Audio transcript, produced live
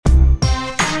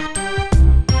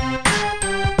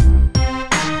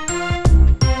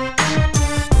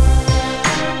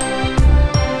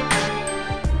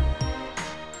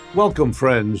Welcome,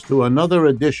 friends, to another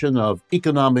edition of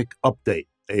Economic Update,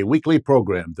 a weekly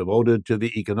program devoted to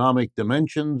the economic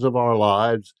dimensions of our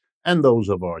lives and those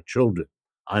of our children.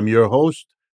 I'm your host,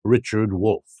 Richard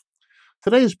Wolff.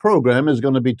 Today's program is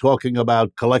going to be talking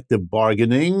about collective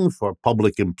bargaining for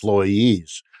public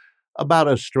employees, about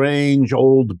a strange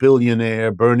old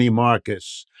billionaire, Bernie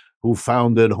Marcus, who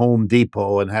founded Home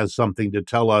Depot and has something to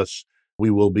tell us we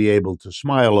will be able to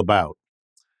smile about.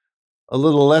 A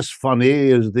little less funny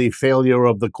is the failure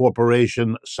of the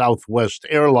corporation Southwest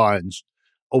Airlines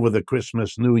over the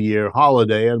Christmas New Year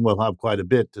holiday, and we'll have quite a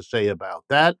bit to say about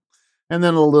that. And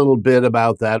then a little bit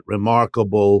about that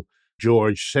remarkable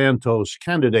George Santos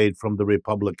candidate from the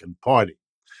Republican Party.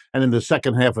 And in the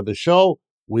second half of the show,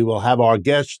 we will have our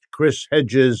guest, Chris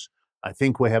Hedges. I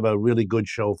think we have a really good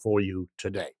show for you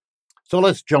today. So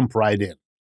let's jump right in.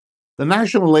 The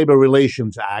National Labor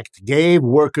Relations Act gave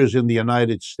workers in the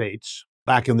United States,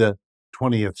 back in the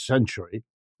 20th century,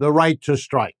 the right to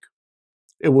strike.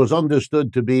 It was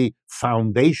understood to be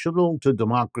foundational to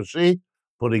democracy,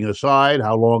 putting aside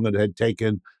how long it had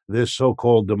taken this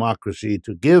so-called democracy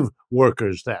to give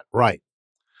workers that right.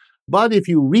 But if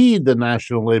you read the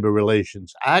National Labor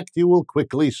Relations Act, you will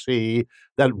quickly see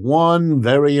that one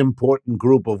very important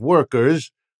group of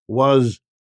workers was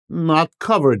not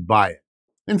covered by it.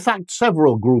 In fact,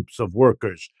 several groups of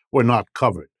workers were not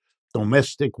covered.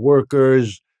 Domestic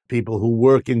workers, people who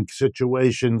work in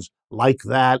situations like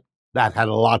that had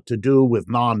a lot to do with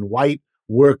non-white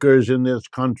workers in this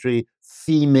country,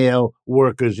 female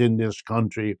workers in this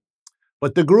country.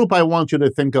 But the group I want you to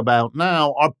think about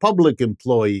now are public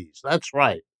employees. That's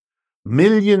right.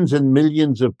 Millions and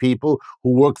millions of people who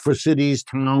work for cities,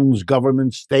 towns,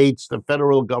 government, states, the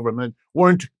federal government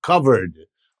weren't covered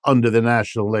under the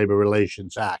National Labor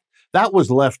Relations Act. That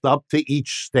was left up to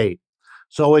each state.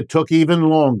 So it took even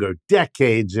longer,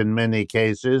 decades in many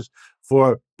cases,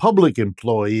 for public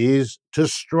employees to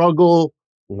struggle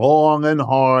long and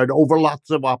hard over lots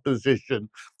of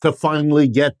opposition to finally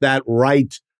get that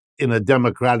right in a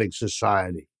democratic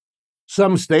society.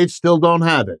 Some states still don't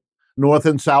have it. North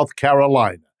and South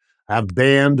Carolina have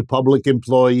banned public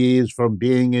employees from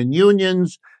being in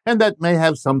unions, and that may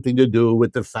have something to do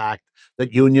with the fact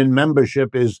that union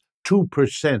membership is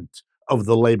 2% of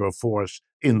the labor force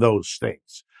in those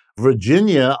states.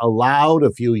 Virginia allowed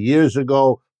a few years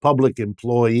ago public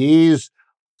employees,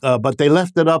 but they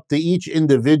left it up to each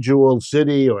individual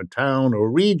city or town or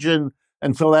region,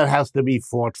 and so that has to be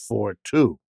fought for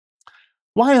too.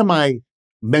 Why am I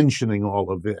mentioning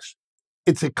all of this?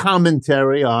 It's a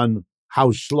commentary on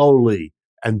how slowly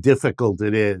and difficult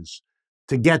it is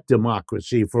to get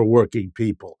democracy for working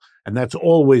people. And that's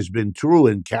always been true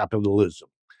in capitalism.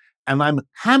 And I'm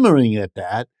hammering at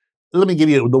that. Let me give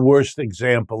you the worst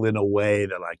example in a way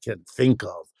that I can think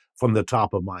of from the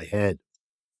top of my head.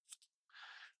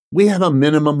 We have a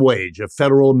minimum wage, a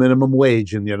federal minimum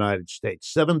wage in the United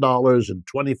States,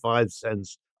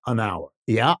 $7.25 an hour.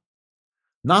 Yeah.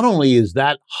 Not only is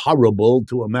that horrible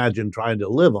to imagine trying to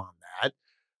live on that,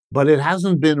 but it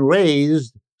hasn't been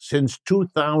raised since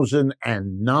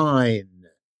 2009.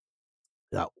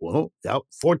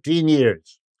 14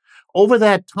 years. Over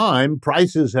that time,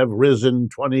 prices have risen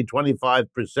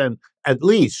 25% at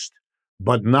least,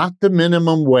 but not the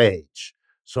minimum wage.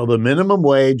 So the minimum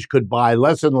wage could buy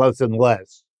less and less and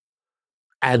less,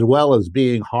 as well as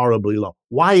being horribly low.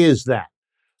 Why is that?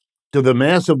 Do the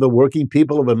mass of the working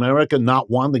people of America not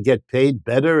want to get paid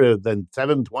better than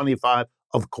 $7.25?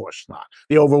 Of course not.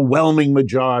 The overwhelming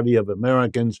majority of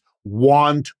Americans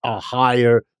want a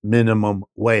higher minimum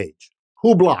wage.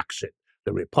 Who blocks it?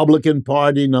 The Republican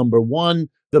Party, number one,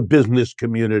 the business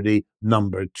community,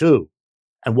 number two.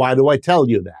 And why do I tell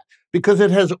you that? Because it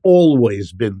has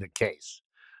always been the case.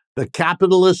 The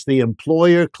capitalist, the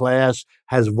employer class,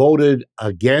 has voted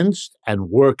against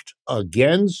and worked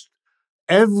against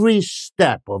every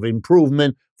step of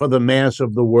improvement for the mass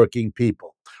of the working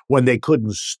people. When they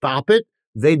couldn't stop it,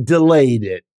 they delayed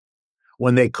it.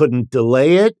 When they couldn't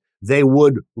delay it, they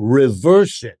would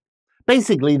reverse it.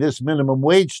 Basically, this minimum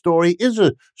wage story is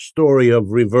a story of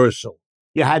reversal.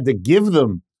 You had to give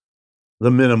them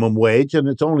the minimum wage, and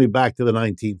it's only back to the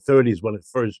 1930s when it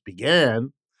first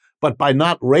began. But by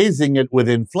not raising it with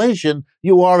inflation,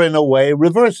 you are in a way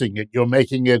reversing it. You're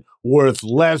making it worth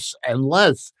less and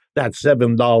less. That's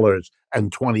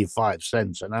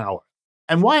 $7.25 an hour.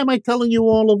 And why am I telling you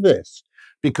all of this?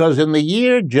 Because in the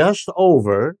year just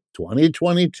over,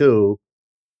 2022,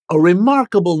 a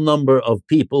remarkable number of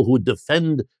people who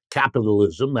defend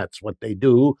capitalism, that's what they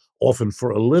do, often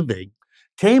for a living,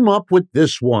 came up with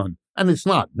this one, and it's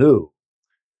not new.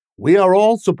 We are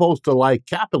all supposed to like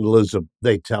capitalism,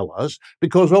 they tell us,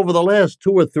 because over the last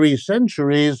 2 or 3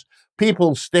 centuries,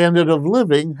 people's standard of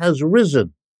living has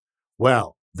risen.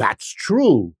 Well, that's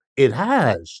true. It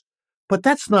has. But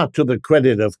that's not to the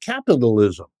credit of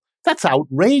capitalism. That's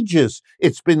outrageous.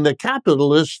 It's been the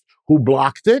capitalists who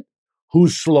blocked it, who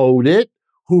slowed it,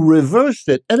 who reversed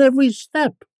it at every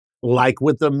step, like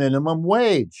with the minimum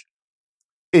wage.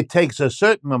 It takes a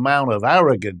certain amount of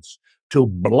arrogance to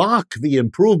block the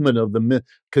improvement of the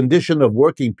condition of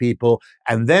working people.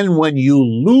 And then when you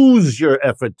lose your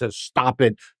effort to stop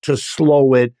it, to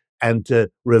slow it, and to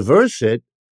reverse it,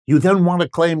 you then want to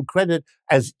claim credit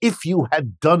as if you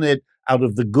had done it out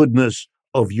of the goodness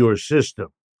of your system.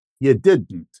 You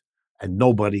didn't, and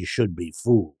nobody should be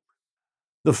fooled.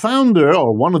 The founder,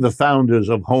 or one of the founders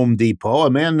of Home Depot, a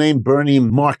man named Bernie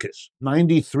Marcus,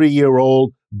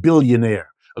 93-year-old billionaire.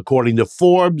 According to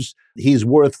Forbes, he's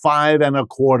worth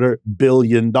 $5.25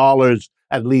 billion,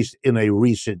 at least in a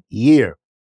recent year.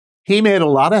 He made a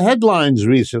lot of headlines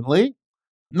recently,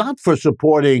 not for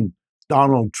supporting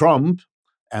Donald Trump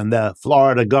and the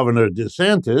Florida Governor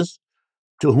DeSantis,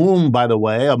 to whom, by the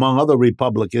way, among other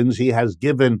Republicans, he has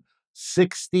given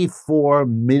 $64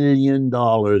 million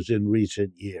in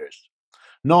recent years.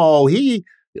 No, he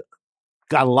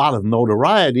got a lot of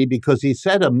notoriety because he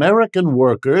said American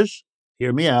workers,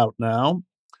 hear me out now,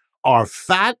 are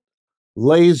fat,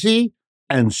 lazy,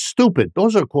 and stupid.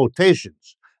 Those are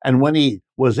quotations. And when he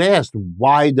was asked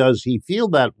why does he feel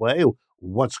that way,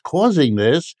 what's causing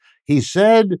this, he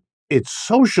said it's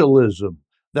socialism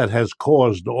that has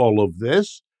caused all of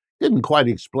this. Didn't quite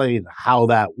explain how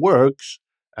that works,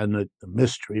 and the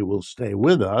mystery will stay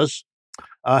with us.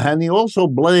 And he also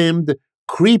blamed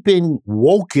creeping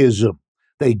wokeism.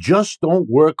 They just don't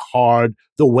work hard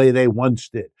the way they once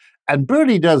did. And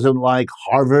Bernie doesn't like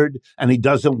Harvard, and he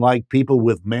doesn't like people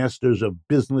with masters of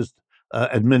business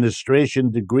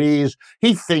administration degrees.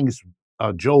 He thinks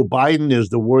Joe Biden is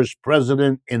the worst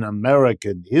president in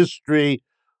American history.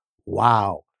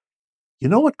 Wow. You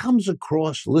know what comes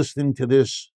across listening to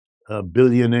this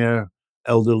billionaire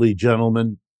elderly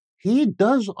gentleman? He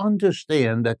does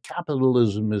understand that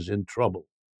capitalism is in trouble.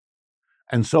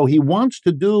 And so he wants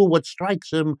to do what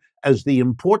strikes him as the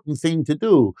important thing to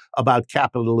do about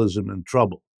capitalism in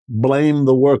trouble. Blame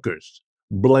the workers,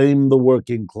 blame the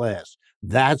working class.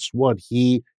 That's what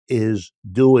he is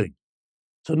doing.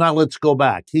 So now let's go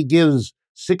back. He gives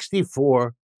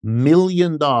 $64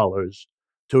 million to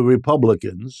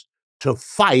Republicans to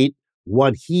fight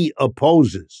what he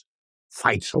opposes.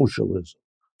 Fight socialism,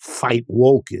 fight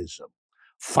wokeism,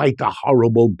 fight the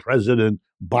horrible President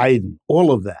Biden,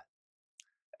 all of that.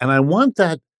 And I want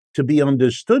that to be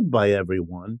understood by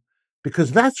everyone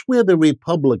because that's where the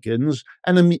Republicans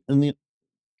and a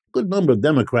good number of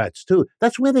Democrats too,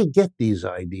 that's where they get these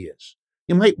ideas.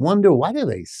 You might wonder, why do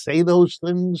they say those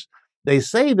things? They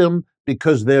say them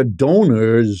because their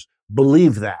donors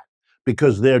believe that,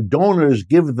 because their donors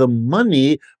give them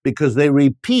money because they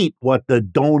repeat what the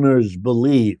donors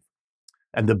believe.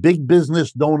 And the big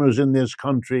business donors in this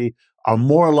country are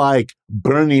more like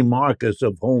Bernie Marcus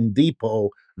of Home Depot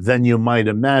than you might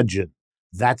imagine.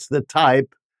 That's the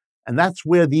type, and that's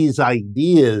where these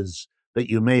ideas that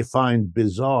you may find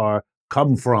bizarre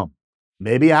come from.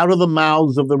 Maybe out of the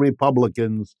mouths of the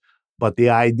Republicans, but the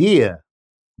idea,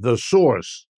 the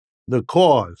source, the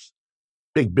cause,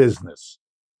 big business.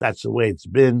 That's the way it's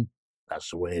been.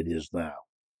 That's the way it is now.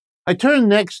 I turn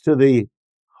next to the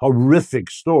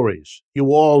horrific stories. You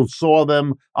all saw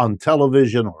them on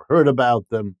television or heard about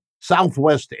them.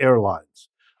 Southwest Airlines.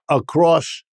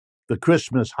 Across the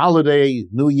Christmas holiday,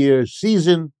 New Year's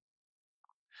season,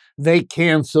 they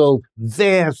canceled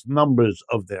vast numbers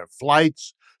of their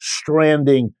flights,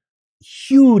 stranding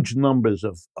huge numbers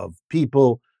of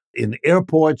people in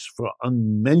airports for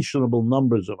unmentionable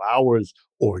numbers of hours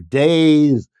or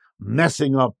days,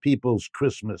 messing up people's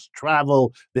Christmas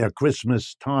travel, their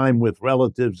Christmas time with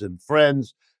relatives and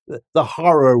friends. The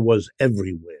horror was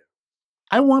everywhere.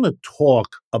 I want to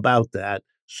talk about that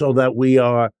so that we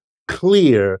are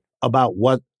clear about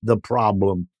what the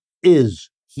problem is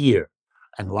here.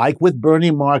 And like with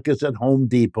Bernie Marcus at Home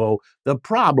Depot, the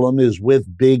problem is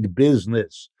with big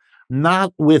business,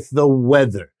 not with the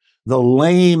weather, the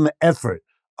lame effort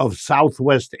of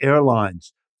Southwest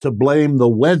Airlines to blame the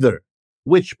weather,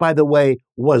 which, by the way,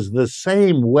 was the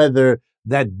same weather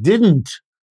that didn't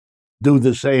do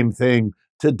the same thing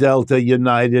to Delta,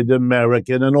 United,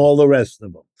 American, and all the rest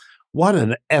of them. What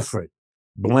an effort.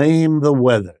 Blame the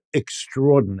weather.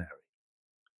 Extraordinary.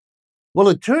 Well,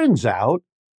 it turns out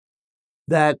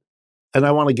that, and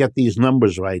I want to get these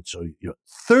numbers right, so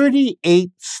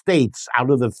 38 states out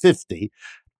of the 50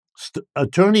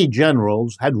 Attorney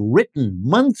generals had written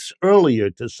months earlier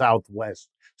to Southwest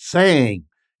saying,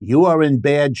 you are in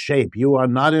bad shape. You are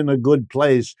not in a good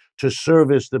place to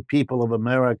service the people of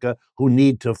America who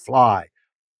need to fly.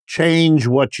 Change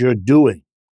what you're doing.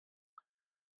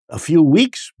 A few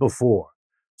weeks before,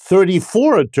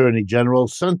 34 attorney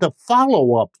generals sent a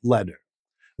follow-up letter.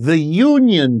 The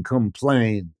union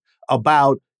complained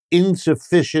about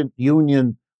insufficient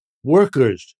union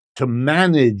workers to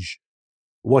manage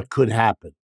what could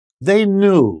happen. They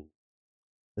knew.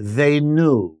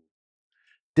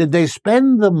 Did they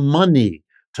spend the money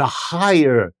to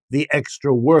hire the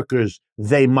extra workers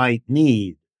they might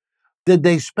need? Did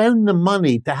they spend the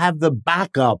money to have the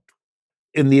backup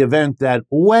in the event that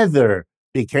weather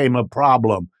became a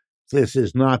problem? This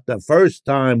is not the first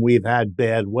time we've had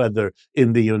bad weather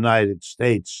in the United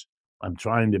States. I'm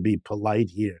trying to be polite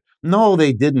here. No,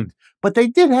 they didn't. But they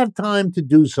did have time to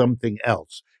do something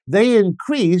else. They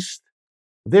increased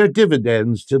their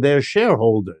dividends to their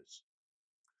shareholders.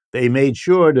 They made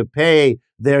sure to pay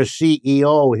their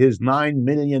CEO his $9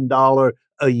 million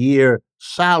a year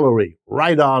salary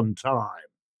right on time.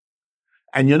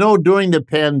 And during the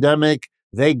pandemic,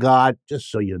 they got,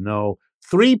 just so you know,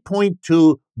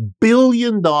 $3.2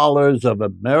 billion of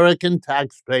American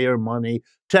taxpayer money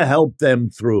to help them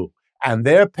through. And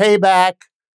their payback,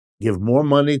 give more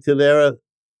money to their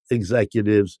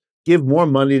executives, give more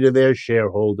money to their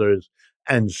shareholders,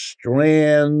 and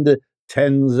strand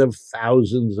tens of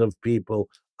thousands of people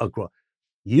across.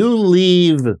 You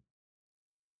leave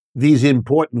these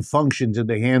important functions in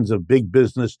the hands of big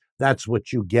business, that's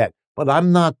what you get. But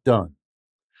I'm not done.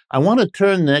 I want to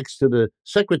turn next to the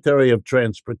Secretary of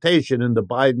Transportation in the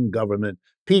Biden government,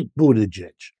 Pete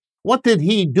Buttigieg. What did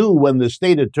he do when the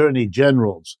state attorney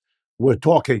generals were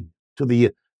talking to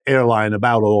the airline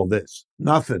about all this?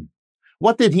 Nothing.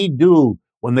 What did he do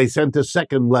when they sent a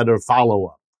second letter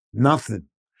follow-up? Nothing.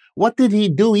 What did he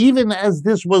do even as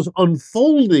this was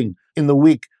unfolding in the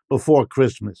week before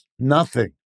Christmas?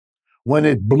 Nothing. When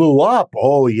it blew up,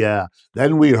 oh yeah,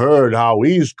 then we heard how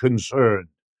he's concerned.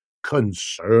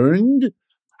 Concerned?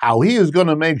 How he is going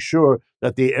to make sure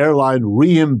that the airline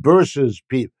reimburses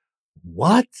people.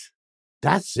 What?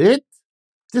 That's it?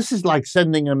 This is like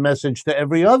sending a message to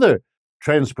every other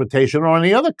transportation or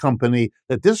any other company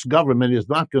that this government is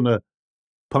not going to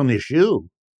punish you.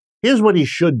 Here's what he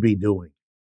should be doing.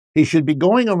 He should be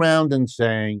going around and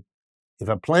saying, if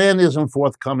a plan isn't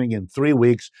forthcoming in 3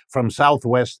 weeks from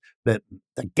Southwest that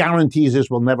guarantees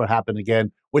this will never happen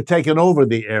again, we're taking over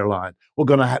the airline. We're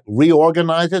going to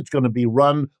reorganize it. It's going to be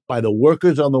run by the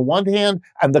workers on the one hand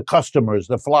and the customers,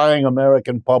 the flying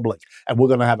American public. And we're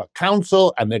going to have a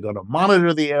council, and they're going to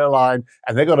monitor the airline,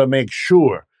 and they're going to make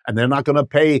sure, and they're not going to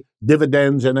pay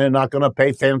dividends, and they're not going to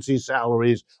pay fancy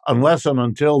salaries unless and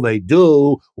until they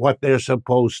do what they're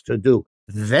supposed to do.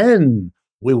 Then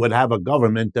we would have a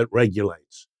government that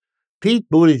regulates. Pete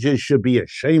Buttigieg should be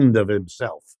ashamed of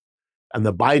himself and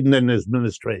the Biden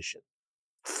administration.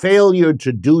 Failure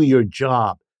to do your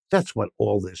job. That's what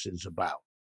all this is about.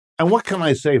 And what can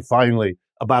I say finally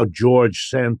about George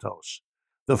Santos,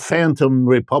 the phantom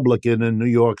Republican in New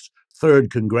York's 3rd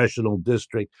congressional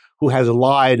district, who has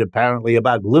lied apparently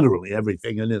about literally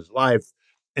everything in his life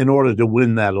in order to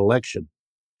win that election?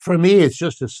 For me, it's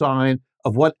just a sign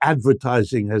of what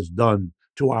advertising has done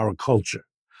to our culture.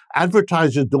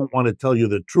 Advertisers don't want to tell you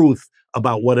the truth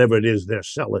about whatever it is they're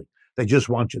selling. They just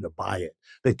want you to buy it.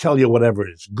 They tell you whatever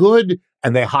is good,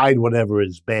 and they hide whatever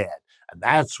is bad. And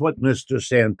that's what Mr.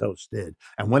 Santos did.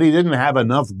 And when he didn't have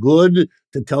enough good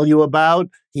to tell you about,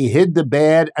 he hid the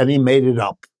bad and he made it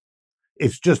up.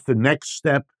 It's just the next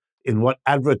step in what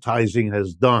advertising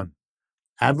has done.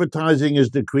 Advertising is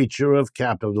the creature of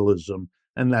capitalism,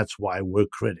 and that's why we're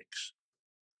critics.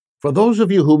 For those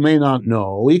of you who may not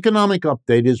know, Economic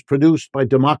Update is produced by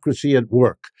Democracy at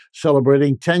Work,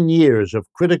 celebrating 10 years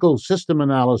of critical system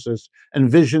analysis and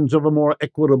visions of a more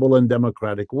equitable and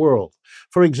democratic world.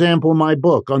 For example, my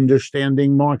book,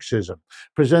 Understanding Marxism,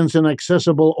 presents an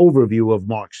accessible overview of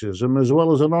Marxism as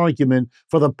well as an argument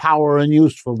for the power and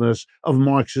usefulness of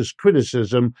Marxist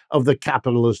criticism of the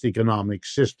capitalist economic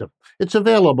system. It's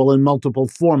available in multiple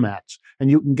formats, and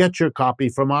you can get your copy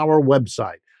from our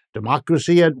website,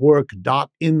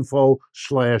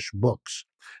 democracyatwork.info/books.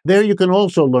 There you can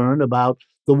also learn about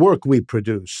the work we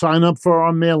produce, sign up for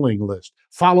our mailing list,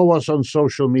 follow us on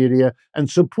social media, and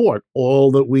support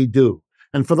all that we do.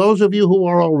 And for those of you who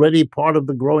are already part of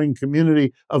the growing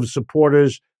community of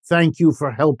supporters, thank you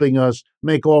for helping us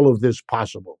make all of this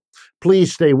possible.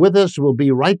 Please stay with us. We'll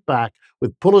be right back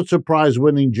with Pulitzer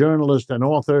Prize-winning journalist and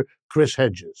author Chris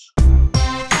Hedges.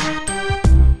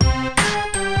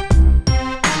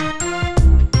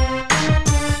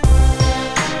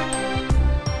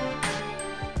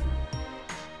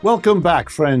 Welcome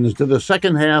back, friends, to the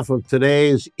second half of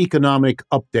today's economic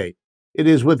update. It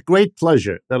is with great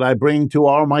pleasure that I bring to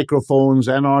our microphones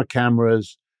and our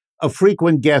cameras a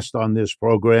frequent guest on this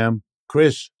program,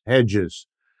 Chris Hedges.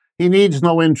 He needs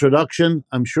no introduction.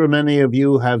 I'm sure many of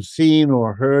you have seen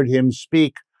or heard him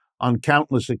speak on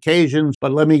countless occasions,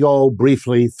 but let me go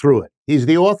briefly through it. He's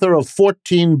the author of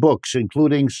 14 books,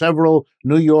 including several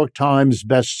New York Times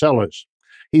bestsellers.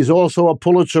 He's also a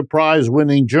Pulitzer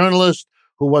Prize-winning journalist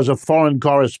who was a foreign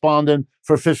correspondent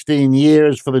for 15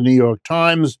 years for the New York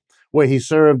Times, where he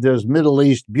served as Middle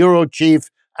East bureau chief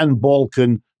and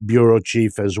Balkan bureau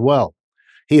chief as well.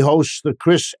 He hosts the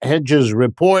Chris Hedges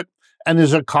Report and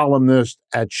is a columnist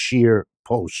at Sheer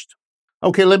Post.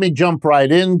 Okay, let me jump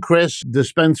right in, Chris.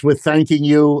 Dispense with thanking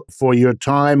you for your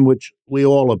time, which we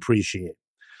all appreciate.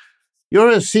 You're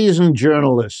a seasoned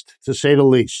journalist, to say the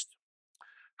least.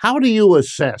 How do you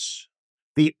assess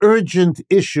the urgent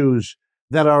issues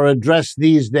that are addressed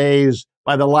these days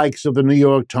by the likes of the New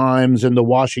York Times and the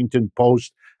Washington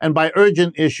Post? And by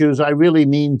urgent issues, I really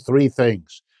mean three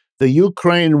things: the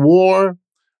Ukraine war,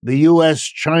 the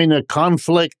U.S.-China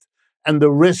conflict, and the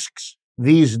risks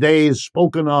these days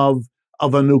spoken of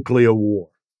a nuclear war.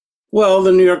 Well,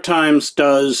 the New York Times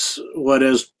does what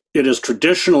it has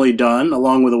traditionally done,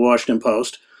 along with the Washington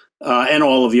Post and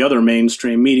all of the other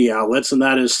mainstream media outlets, and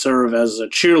that is serve as a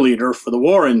cheerleader for the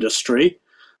war industry.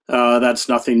 That's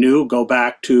nothing new. Go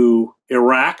back to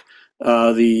Iraq,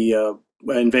 the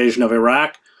invasion of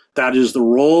Iraq. That is the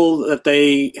role that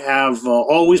they have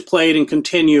always played and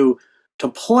continue to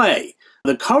play.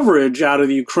 The coverage out of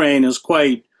the Ukraine is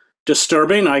quite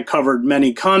disturbing. I covered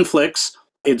many conflicts.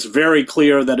 It's very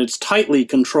clear that it's tightly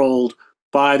controlled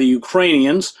by the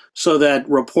Ukrainians, so that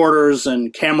reporters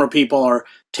and camera people are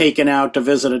taken out to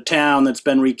visit a town that's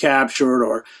been recaptured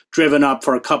or driven up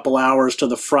for a couple hours to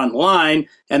the front line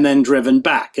and then driven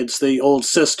back. It's the old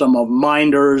system of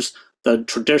minders, the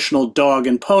traditional dog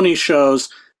and pony shows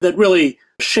that really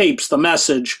shapes the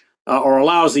message or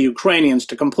allows the Ukrainians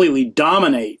to completely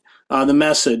dominate the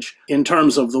message in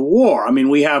terms of the war. I mean,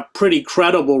 we have pretty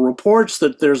credible reports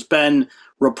that there's been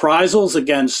reprisals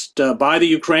against by the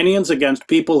Ukrainians against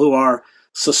people who are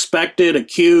suspected,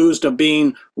 accused of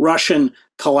being Russian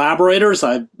collaborators.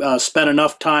 I've spent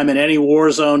enough time in any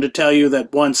war zone to tell you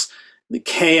that once the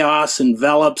chaos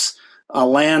envelops a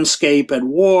landscape at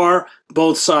war,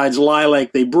 both sides lie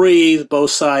like they breathe,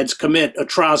 both sides commit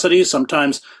atrocities.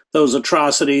 Sometimes those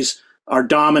atrocities are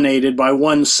dominated by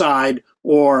one side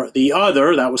or the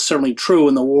other. That was certainly true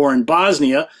in the war in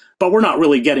Bosnia, but we're not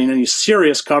really getting any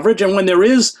serious coverage. And when there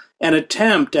is an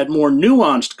attempt at more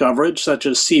nuanced coverage, such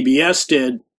as CBS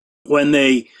did when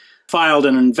they filed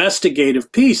an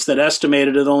investigative piece that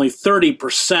estimated that only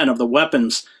 30% of the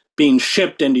weapons being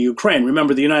shipped into Ukraine.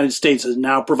 Remember, the United States has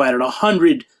now provided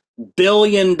 $100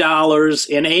 billion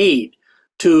in aid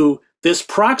to this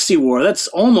proxy war. That's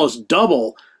almost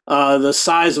double the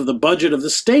size of the budget of the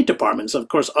State Department. It's, of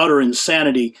course, utter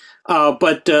insanity.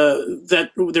 But that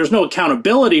there's no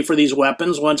accountability for these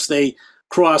weapons once they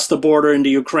cross the border into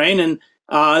Ukraine. And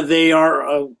they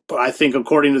are, I think,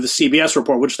 according to the CBS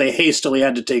report, which they hastily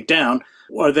had to take down,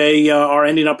 or they are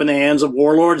ending up in the hands of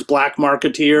warlords, black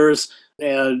marketeers,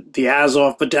 the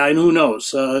Azov battalion. Who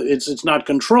knows? It's not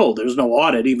controlled. There's no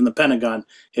audit. Even the Pentagon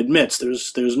admits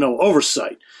there's no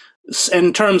oversight.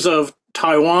 In terms of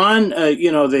Taiwan,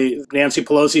 the Nancy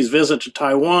Pelosi's visit to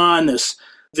Taiwan, this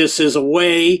is a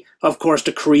way, of course,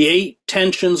 to create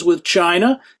tensions with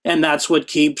China, and that's what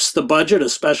keeps the budget,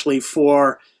 especially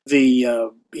for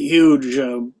the huge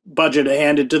budget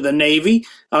handed to the Navy.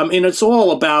 And it's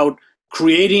all about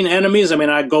creating enemies. I mean,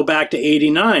 I go back to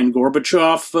 '89.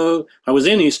 Gorbachev, I was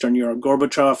in Eastern Europe.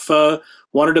 Gorbachev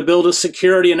wanted to build a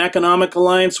security and economic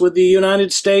alliance with the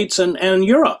United States and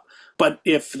Europe. But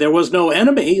if there was no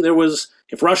enemy,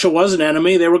 if Russia was an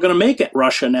enemy, they were going to make it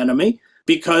Russia an enemy,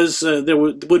 because there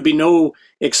would be no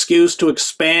excuse to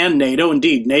expand NATO.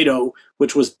 Indeed, NATO,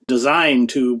 which was designed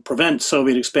to prevent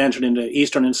Soviet expansion into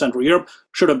Eastern and Central Europe,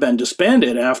 should have been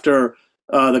disbanded after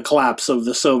the collapse of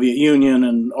the Soviet Union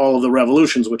and all of the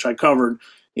revolutions, which I covered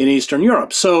in Eastern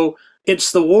Europe. So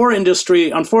it's the war industry,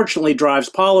 unfortunately, drives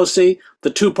policy. The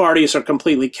two parties are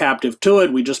completely captive to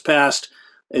it. We just passed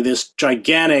this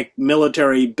gigantic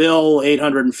military bill,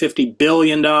 $850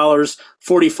 billion,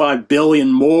 $45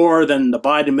 billion more than the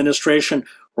Biden administration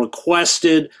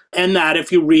requested. And that, if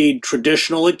you read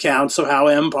traditional accounts of how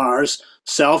empires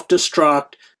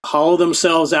self-destruct, hollow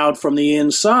themselves out from the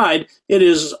inside, it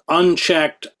is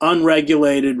unchecked,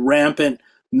 unregulated, rampant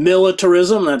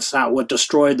militarism. That's not what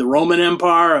destroyed the Roman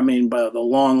Empire. I mean, by the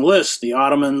long list, the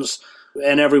Ottomans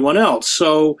and everyone else.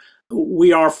 So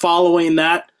we are following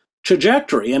that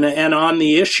trajectory. And on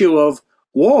the issue of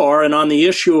war and on the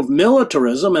issue of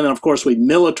militarism, and of course we've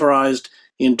militarized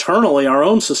internally our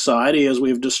own society as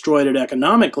we've destroyed it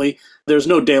economically, there's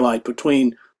no daylight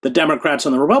between the Democrats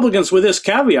and the Republicans, with this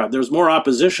caveat: there's more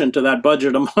opposition to that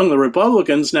budget among the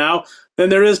Republicans now than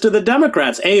there is to the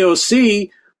Democrats. AOC,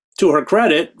 to her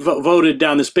credit, voted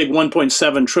down this big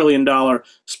 $1.7 trillion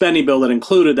spending bill that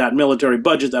included that military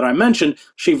budget that I mentioned.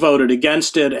 She voted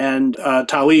against it, and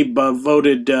Tlaib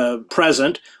voted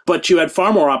present. But you had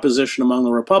far more opposition among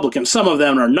the Republicans. Some of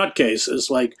them are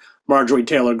nutcases, like Marjorie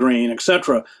Taylor Greene,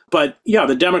 etc. But yeah,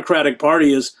 the Democratic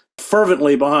Party is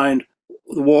fervently behind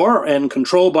war and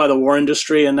controlled by the war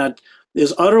industry, and that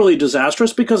is utterly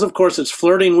disastrous because, of course, it's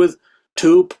flirting with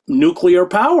two nuclear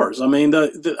powers. I mean,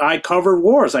 I covered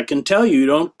wars. I can tell you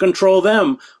don't control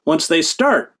them once they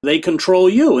start. They control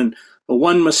you. And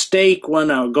one mistake,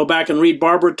 go back and read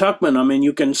Barbara Tuchman, I mean,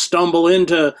 you can stumble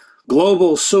into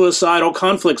global suicidal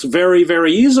conflicts very,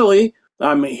 very easily.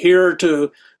 I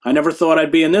never thought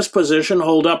I'd be in this position,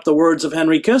 hold up the words of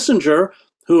Henry Kissinger,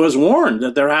 who has warned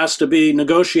that there has to be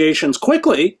negotiations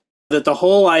quickly, that the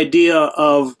whole idea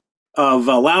of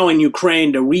allowing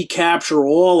Ukraine to recapture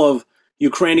all of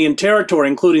Ukrainian territory,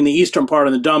 including the eastern part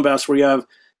of the Donbass, where you have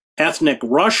ethnic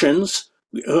Russians.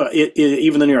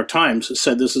 Even the New York Times has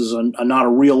said this is not a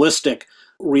realistic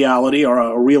reality or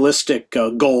a realistic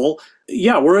goal.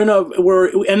 Yeah,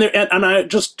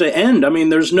 just to end, I mean,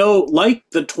 there's no, like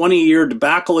the 20-year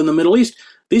debacle in the Middle East,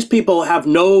 these people have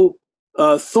no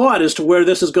thought as to where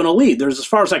this is going to lead. There's, as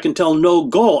far as I can tell, no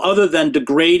goal other than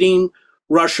degrading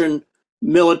Russian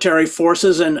military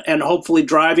forces and hopefully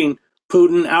driving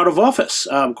Putin out of office.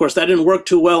 Of course, that didn't work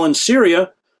too well in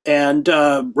Syria, and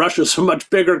Russia's a much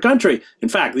bigger country. In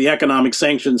fact, the economic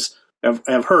sanctions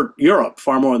have hurt Europe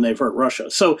far more than they've hurt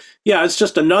Russia. So, yeah, it's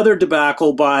just another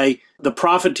debacle by the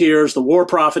profiteers, the war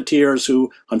profiteers,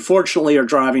 who unfortunately are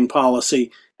driving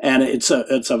policy, and it's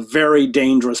a very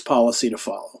dangerous policy to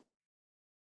follow.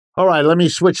 All right, let me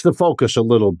switch the focus a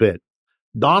little bit.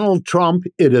 Donald Trump,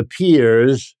 it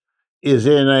appears, is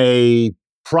in a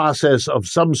process of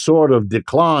some sort of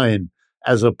decline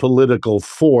as a political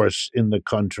force in the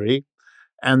country.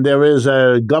 And there is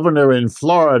a governor in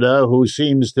Florida who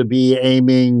seems to be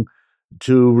aiming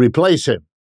to replace him.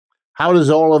 How does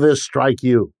all of this strike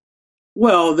you?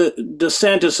 Well,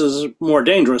 DeSantis is more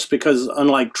dangerous because,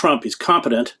 unlike Trump, he's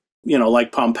competent,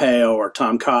 like Pompeo or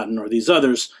Tom Cotton or these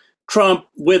others. Trump,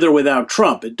 with or without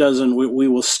Trump, it doesn't.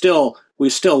 We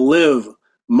still live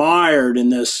mired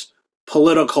in this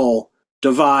political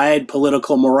divide,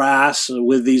 political morass,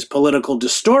 with these political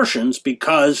distortions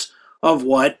because of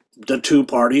what the two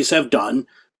parties have done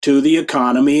to the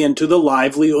economy and to the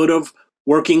livelihood of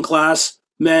working class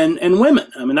men and women.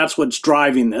 I mean, that's what's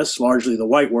driving this, largely the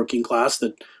white working class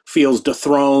that feels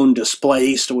dethroned,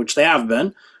 displaced, which they have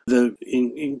been. The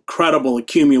incredible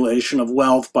accumulation of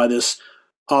wealth by this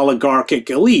oligarchic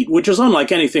elite, which is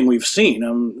unlike anything we've seen.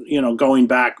 Going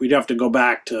back, we'd have to go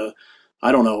back to,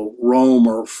 I don't know, Rome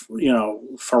or,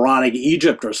 pharaonic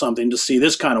Egypt or something to see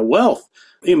this kind of wealth.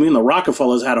 I mean, the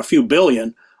Rockefellers had a few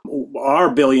billion. Our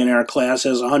billionaire class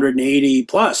has 180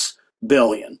 plus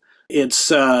billion.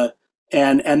 It's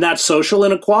and that's social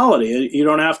inequality. You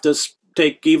don't have to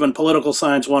take even political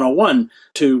science 101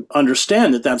 to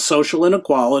understand that social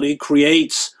inequality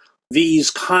creates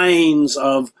these kinds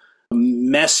of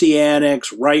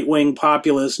messianics, right-wing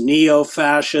populist,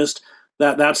 neo-fascist.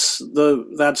 That's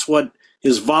what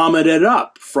is vomited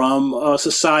up from a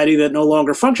society that no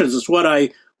longer functions. It's what I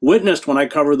witnessed when I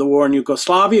covered the war in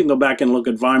Yugoslavia. You can go back and look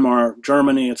at Weimar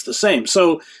Germany. It's the same.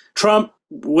 So Trump,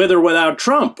 with or without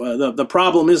Trump, the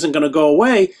problem isn't going to go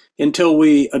away until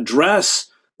we address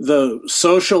the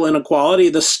social inequality,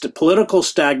 the political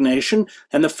stagnation,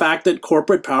 and the fact that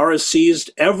corporate power has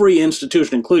seized every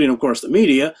institution, including, of course, the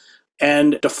media,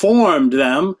 and deformed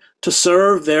them to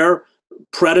serve their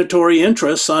predatory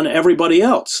interests on everybody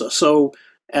else. So,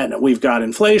 and we've got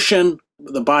inflation.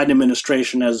 The Biden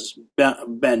administration has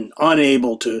been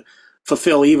unable to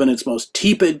fulfill even its most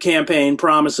tepid campaign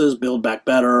promises: Build Back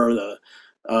Better, the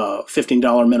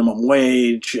 $15 minimum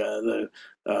wage, the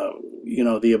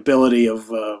ability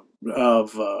of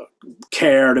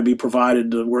care to be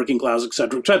provided to the working class, et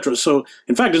cetera, et cetera. So,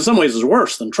 in fact, in some ways, it's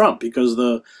worse than Trump because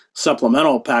the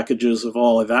supplemental packages have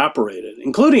all evaporated,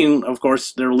 including, of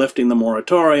course, they're lifting the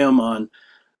moratorium on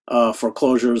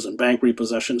foreclosures and bank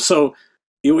repossessions. So,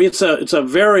 it's a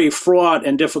very fraught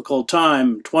and difficult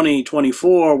time.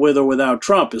 2024, with or without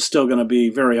Trump, is still going to be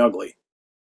very ugly.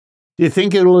 Do you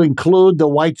think it will include the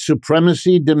white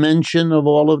supremacy dimension of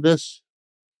all of this?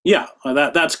 Yeah,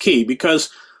 that's key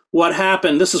because what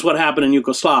happened, this is what happened in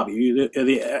Yugoslavia,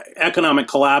 the economic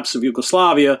collapse of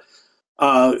Yugoslavia.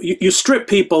 You strip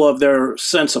people of their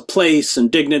sense of place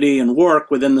and dignity and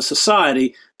work within the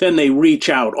society, then they reach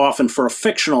out, often for a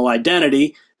fictional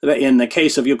identity. In the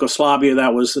case of Yugoslavia,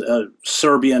 that was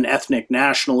Serbian ethnic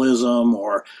nationalism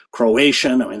or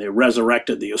Croatian. I mean, they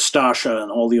resurrected the Ustasha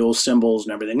and all the old symbols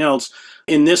and everything else.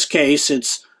 In this case,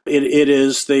 it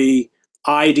is the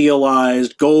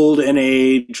idealized golden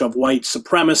age of white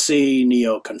supremacy,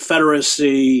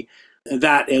 neo-Confederacy.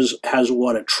 That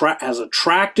has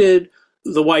attracted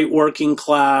the white working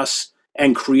class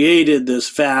and created this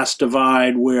vast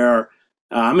divide where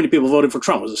how many people voted for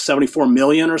Trump? Was it 74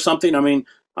 million or something? I mean,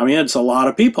 it's a lot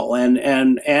of people.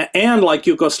 And like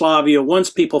Yugoslavia, once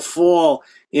people fall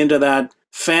into that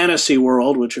fantasy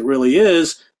world, which it really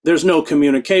is, there's no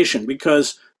communication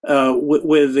because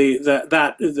with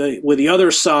the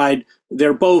other side,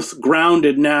 they're both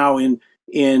grounded now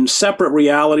in separate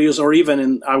realities, or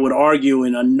even I would argue,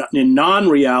 in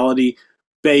non-reality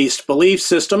based belief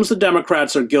systems. The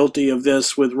Democrats are guilty of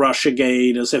this with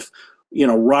Russiagate, as if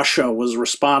Russia was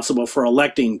responsible for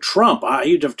electing Trump.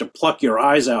 You'd have to pluck your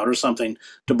eyes out or something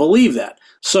to believe that.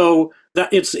 So that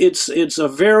it's a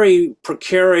very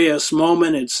precarious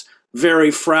moment. It's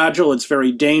very fragile. It's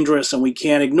very dangerous, and we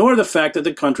can't ignore the fact that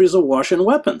the country is awash in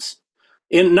weapons,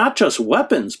 in not just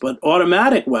weapons but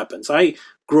automatic weapons. I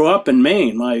grew up in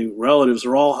Maine. My relatives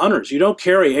are all hunters. You don't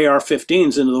carry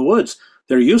AR-15s into the woods.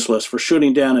 They're useless for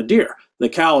shooting down a deer. The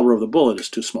caliber of the bullet is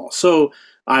too small. So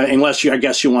unless I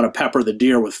guess you want to pepper the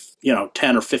deer with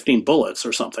 10 or 15 bullets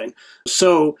or something.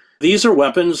 So these are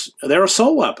weapons. They're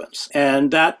assault weapons,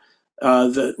 and that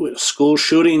the school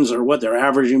shootings are what they're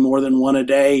averaging more than one a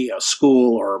day. A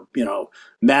school or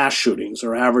mass shootings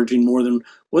are averaging more than.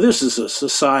 Well, this is a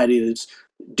society that's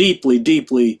deeply,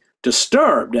 deeply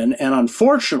disturbed, and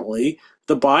unfortunately,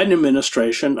 the Biden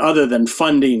administration, other than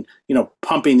funding,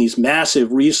 pumping these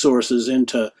massive resources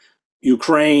into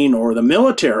Ukraine or the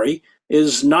military,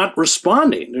 is not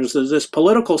responding. There's this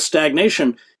political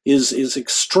stagnation is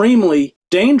extremely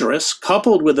dangerous,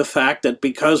 coupled with the fact that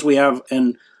because we have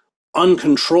an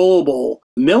uncontrollable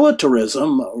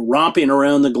militarism romping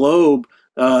around the globe,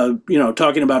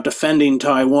 talking about defending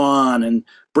Taiwan and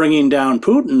bringing down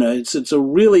Putin, it's a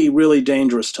really, really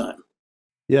dangerous time.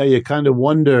 Yeah, you kind of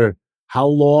wonder how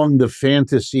long the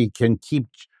fantasy can keep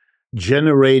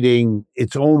generating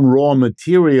its own raw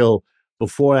material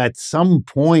before at some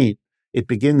point it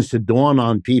begins to dawn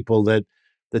on people that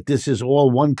this is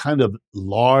all one kind of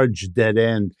large dead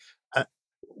end.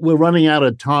 We're running out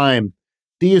of time.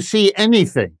 Do you see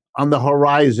anything on the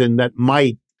horizon that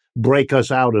might break us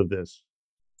out of this?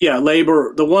 Yeah,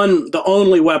 labor, the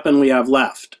only weapon we have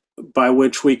left by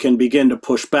which we can begin to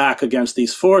push back against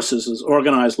these forces is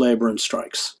organized labor and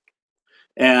strikes.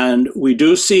 And we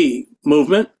do see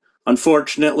movement.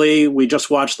 Unfortunately, we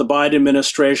just watched the Biden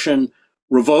administration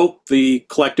revoke the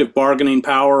collective bargaining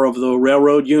power of the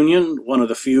railroad union, one of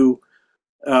the few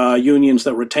unions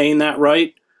that retain that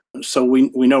right. So we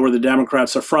know where the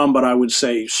Democrats are from, but I would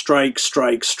say strike,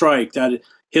 strike, strike. That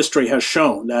history has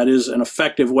shown that is an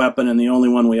effective weapon and the only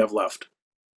one we have left.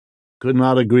 Could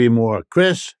not agree more.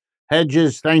 Chris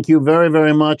Hedges, thank you very,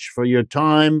 very much for your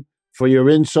time, for your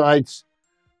insights.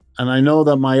 And I know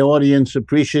that my audience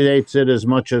appreciates it as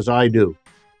much as I do.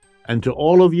 And to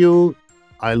all of you,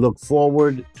 I look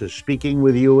forward to speaking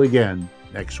with you again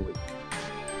next week.